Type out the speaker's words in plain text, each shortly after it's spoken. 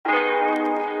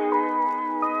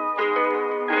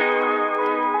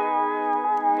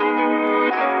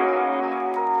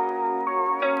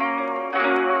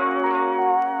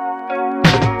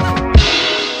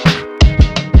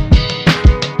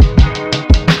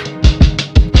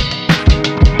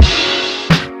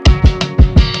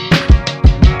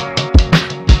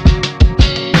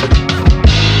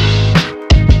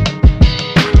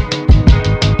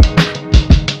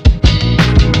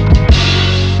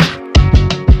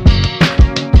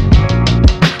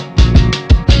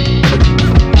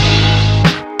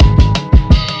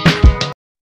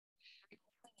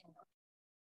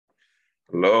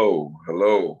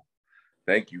Hello.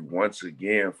 Thank you once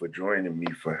again for joining me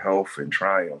for Health and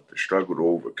Triumph, the struggle to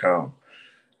overcome.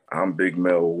 I'm Big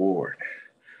Mel Ward.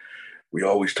 We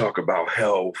always talk about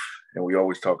health and we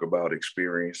always talk about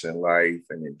experiencing life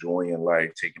and enjoying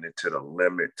life, taking it to the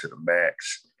limit, to the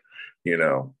max.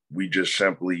 We just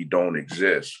simply don't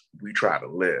exist. We try to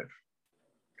live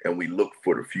and we look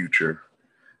for the future.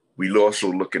 We also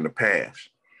look in the past.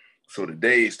 So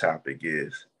today's topic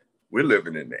is we're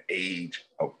living in the age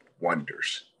of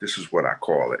wonders. This is what I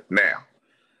call it. Now,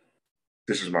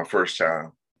 this is my first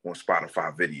time on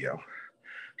Spotify video.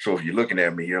 So if you're looking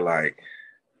at me, you're like,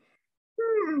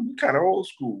 kind of old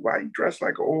school. Why you dressed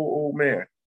like an old man?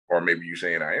 Or maybe you're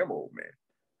saying I am old man.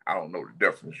 I don't know the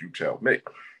difference. You tell me.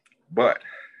 But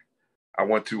I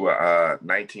went to a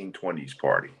 1920s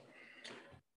party.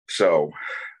 So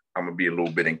I'm gonna be a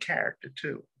little bit in character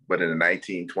too. But in the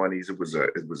 1920s,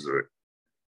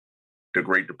 the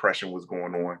Great Depression was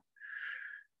going on.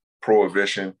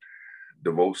 Prohibition,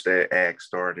 the Volstead Act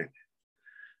started.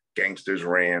 Gangsters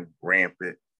ran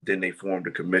rampant. Then they formed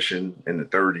a commission in the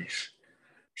 30s.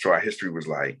 So our history was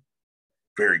like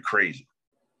very crazy.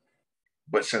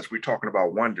 But since we're talking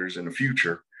about wonders in the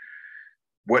future,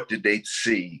 what did they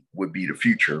see would be the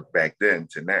future back then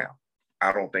to now?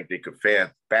 I don't think they could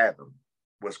fathom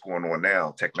what's going on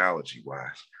now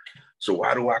technology-wise. So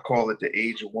why do I call it the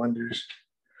age of wonders?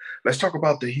 Let's talk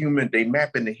about the human. They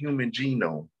map in the human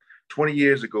genome. 20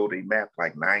 years ago, they mapped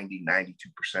like 90,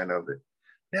 92% of it.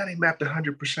 Now they mapped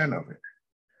 100% of it.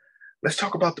 Let's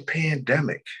talk about the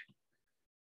pandemic.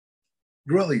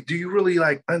 Really, do you really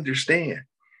understand?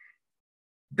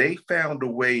 They found a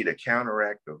way to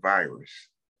counteract the virus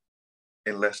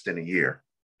in less than a year.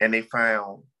 And they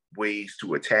found ways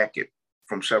to attack it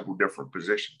from several different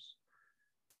positions.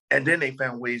 And then they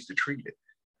found ways to treat it.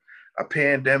 A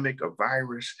pandemic, a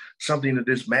virus, something of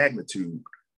this magnitude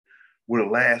would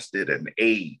have lasted an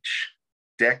age,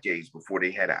 decades before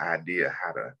they had an idea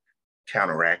how to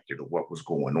counteract it or what was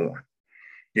going on.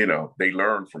 They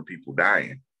learned from people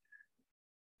dying,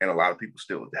 and a lot of people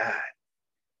still died,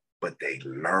 but they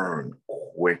learned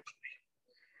quickly.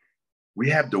 We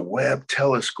have the Webb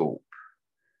telescope,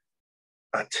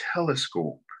 a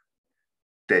telescope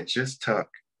that just took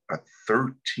a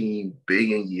 13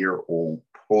 billion year old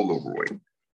Polaroid.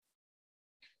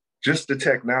 Just the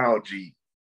technology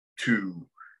to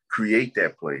create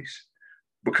that place,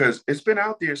 because it's been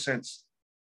out there since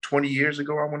 20 years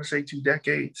ago, I want to say 2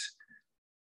 decades.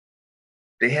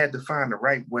 They had to find the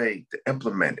right way to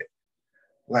implement it.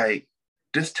 Like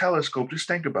this telescope, just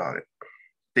think about it.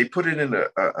 They put it in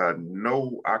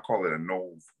I call it a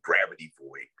no gravity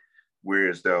void,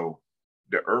 whereas though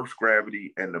the Earth's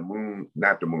gravity and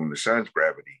the sun's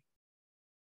gravity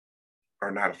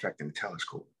are not affecting the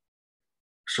telescope.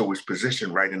 So it's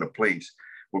positioned right in a place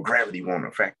where gravity won't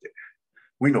affect it.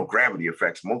 We know gravity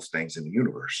affects most things in the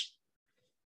universe.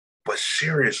 But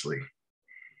seriously,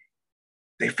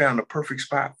 they found the perfect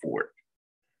spot for it.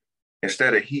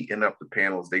 Instead of heating up the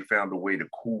panels, they found a way to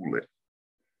cool it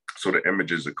so the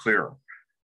images are clearer.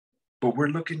 But we're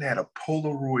looking at a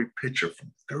Polaroid picture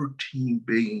from 13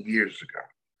 billion years ago.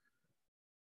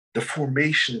 The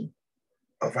formation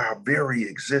of our very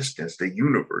existence, the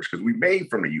universe, because we made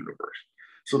from the universe.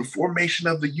 So the formation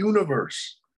of the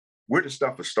universe, we're the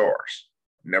stuff of stars.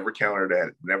 Never count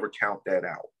that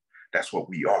out. That's what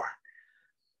we are.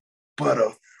 But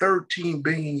a 13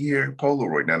 billion year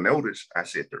Polaroid. Now notice I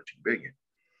said 13 billion.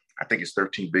 I think it's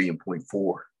 13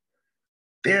 billion.4.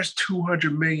 There's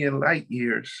 200 million light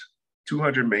years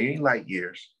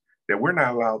that we're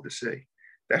not allowed to see.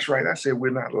 That's right, I said we're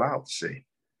not allowed to see.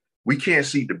 We can't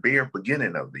see the bare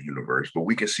beginning of the universe, but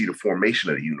we can see the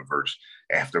formation of the universe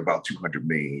after about 200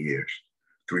 million years,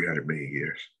 300 million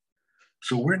years.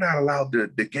 So we're not allowed to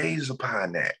gaze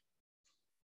upon that.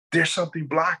 There's something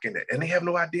blocking it, and they have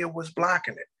no idea what's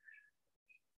blocking it.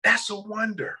 That's a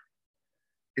wonder.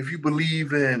 If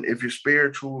you're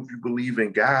spiritual, if you believe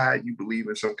in God, you believe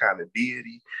in some kind of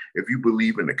deity, if you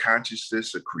believe in the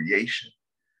consciousness of creation,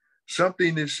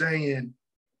 something is saying,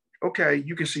 okay,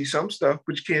 you can see some stuff,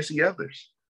 but you can't see others.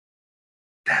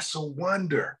 That's a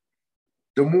wonder.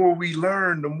 The more we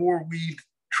learn, the more we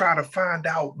try to find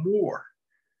out more.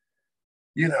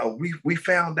 We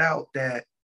found out that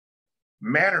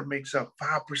matter makes up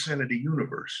 5% of the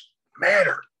universe.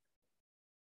 Matter.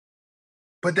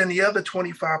 But then the other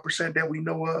 25% that we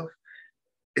know of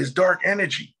is dark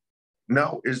energy.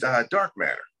 No, is dark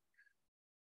matter.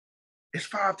 It's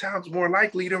 5 times more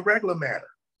likely than regular matter.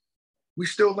 We're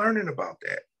still learning about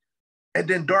that. And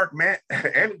then dark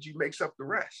energy makes up the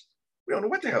rest. We don't know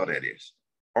what the hell that is,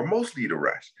 or mostly the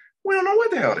rest. We don't know what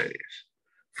the hell that is.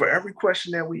 For every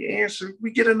question that we answer,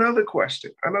 we get another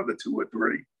question, another 2 or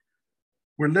 3.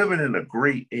 We're living in a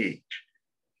great age.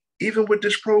 Even with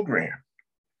this program,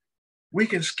 we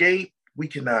can skate, we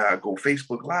can go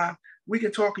Facebook Live, we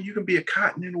can talk, and you can be a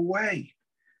continent away.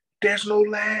 There's no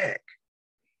lag.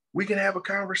 We can have a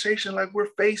conversation like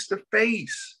we're face to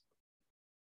face.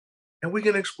 And we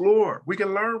can explore, we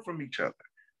can learn from each other.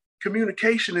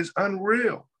 Communication is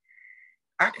unreal.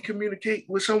 I can communicate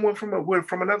with someone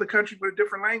from another country with a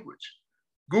different language.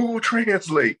 Google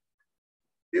Translate.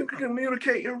 You can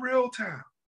communicate in real time.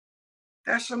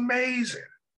 That's amazing.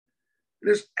 It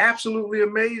is absolutely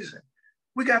amazing.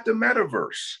 We got the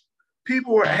metaverse.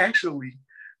 People are actually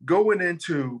going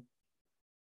into,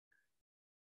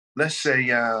 let's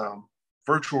say,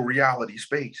 virtual reality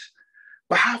space.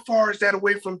 But how far is that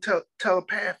away from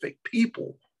telepathic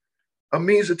people? A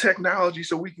means of technology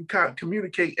so we can kind of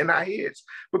communicate in our heads.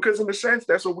 Because in a sense,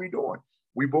 that's what we're doing.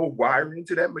 We both wire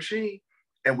into that machine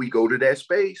and we go to that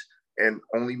space, and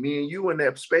only me and you in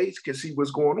that space can see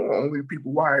what's going on. Only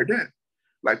people wired in.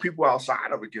 Like people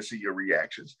outside of it can see your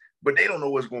reactions, but they don't know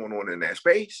what's going on in that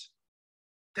space.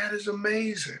 That is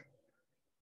amazing.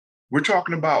 We're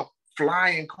talking about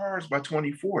flying cars by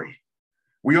 2040.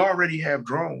 We already have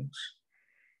drones.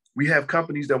 We have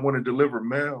companies that want to deliver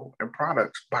mail and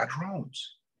products by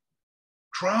drones.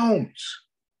 Drones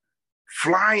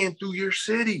flying through your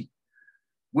city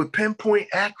with pinpoint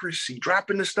accuracy,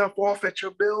 dropping the stuff off at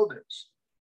your buildings.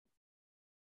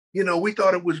 You know, we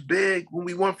thought it was big when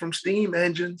we went from steam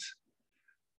engines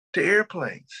to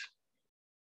airplanes.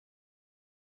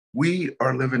 We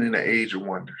are living in an age of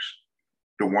wonders.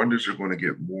 The wonders are going to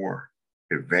get more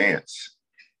advanced.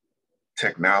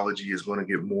 Technology is going to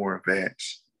get more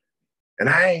advanced. And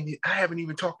I haven't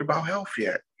even talked about health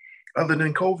yet, other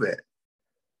than COVID.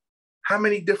 How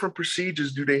many different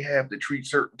procedures do they have to treat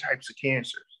certain types of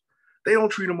cancers? They don't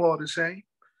treat them all the same.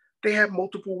 They have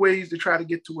multiple ways to try to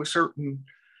get to a certain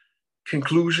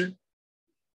conclusion,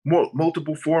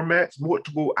 multiple formats,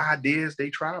 multiple ideas they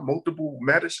try, multiple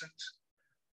medicines.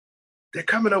 They're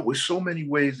coming up with so many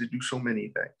ways to do so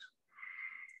many things.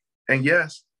 And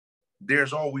yes,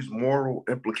 there's always moral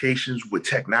implications with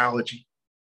technology.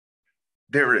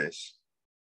 There is.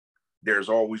 There's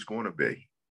always going to be.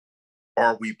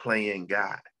 Are we playing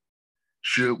God?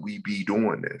 Should we be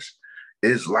doing this?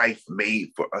 Is life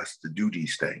made for us to do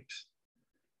these things?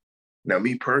 Now,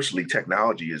 me personally,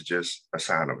 technology is just a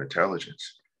sign of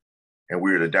intelligence. And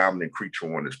we're the dominant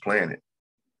creature on this planet.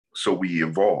 So we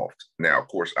evolved. Now, of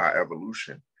course, our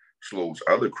evolution slows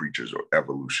other creatures'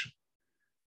 evolution.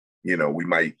 You know, we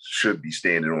should be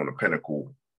standing on a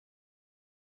pinnacle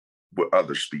with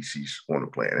other species on the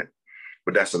planet,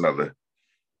 but that's another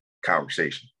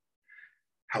conversation.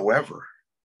 However,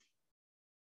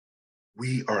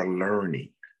 we are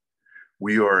learning,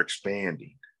 we are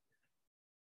expanding,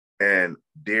 and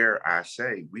dare I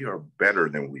say, we are better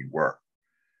than we were.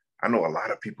 I know a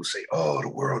lot of people say, oh, the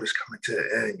world is coming to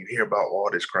the end. You hear about all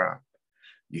this crime.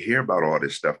 You hear about all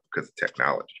this stuff because of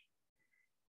technology.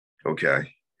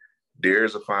 Okay.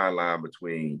 There's a fine line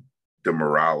between the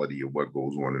morality of what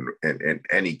goes on in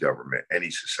any government, any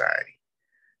society,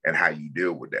 and how you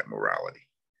deal with that morality.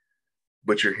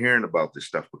 But you're hearing about this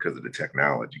stuff because of the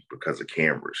technology, because of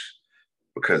cameras,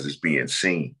 because it's being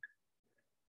seen.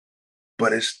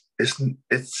 But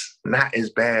it's not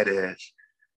as bad as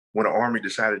when an army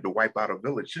decided to wipe out a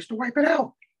village, just to wipe it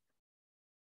out.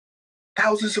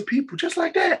 Thousands of people, just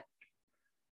like that.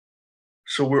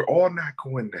 So we're all not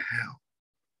going to hell.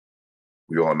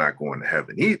 We're all not going to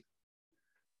heaven either.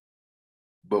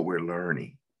 But we're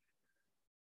learning.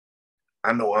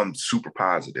 I know I'm super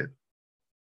positive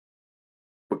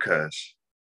because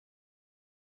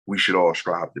we should all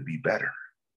strive to be better.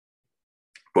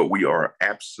 But we are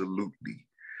absolutely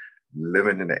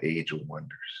living in an age of wonders.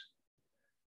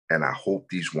 And I hope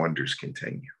these wonders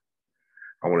continue.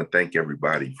 I want to thank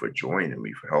everybody for joining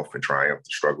me for Health and Triumph, the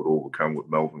Struggle to Overcome with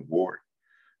Melvin Ward.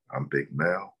 I'm Big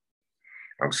Mel.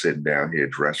 I'm sitting down here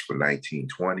dressed for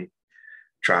 1920,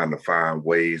 trying to find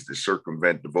ways to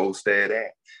circumvent the Volstead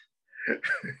Act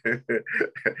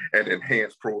and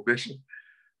enhance prohibition.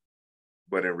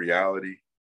 But in reality,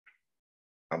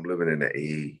 I'm living in an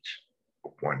age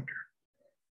of wonder.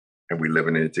 And we're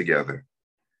living in it together.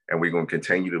 And we're going to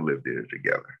continue to live there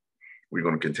together. We're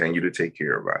going to continue to take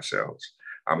care of ourselves.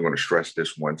 I'm going to stress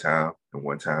this one time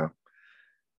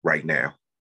right now.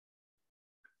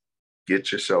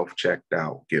 Get yourself checked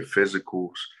out. Get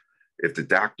physicals. If the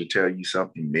doctor tells you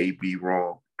something may be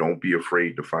wrong, don't be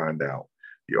afraid to find out.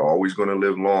 You're always going to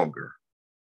live longer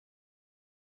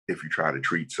if you try to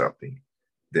treat something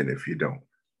than if you don't.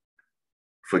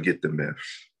 Forget the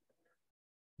myths.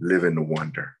 live in the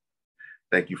wonder.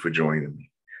 Thank you for joining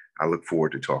me. I look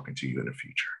forward to talking to you in the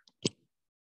future.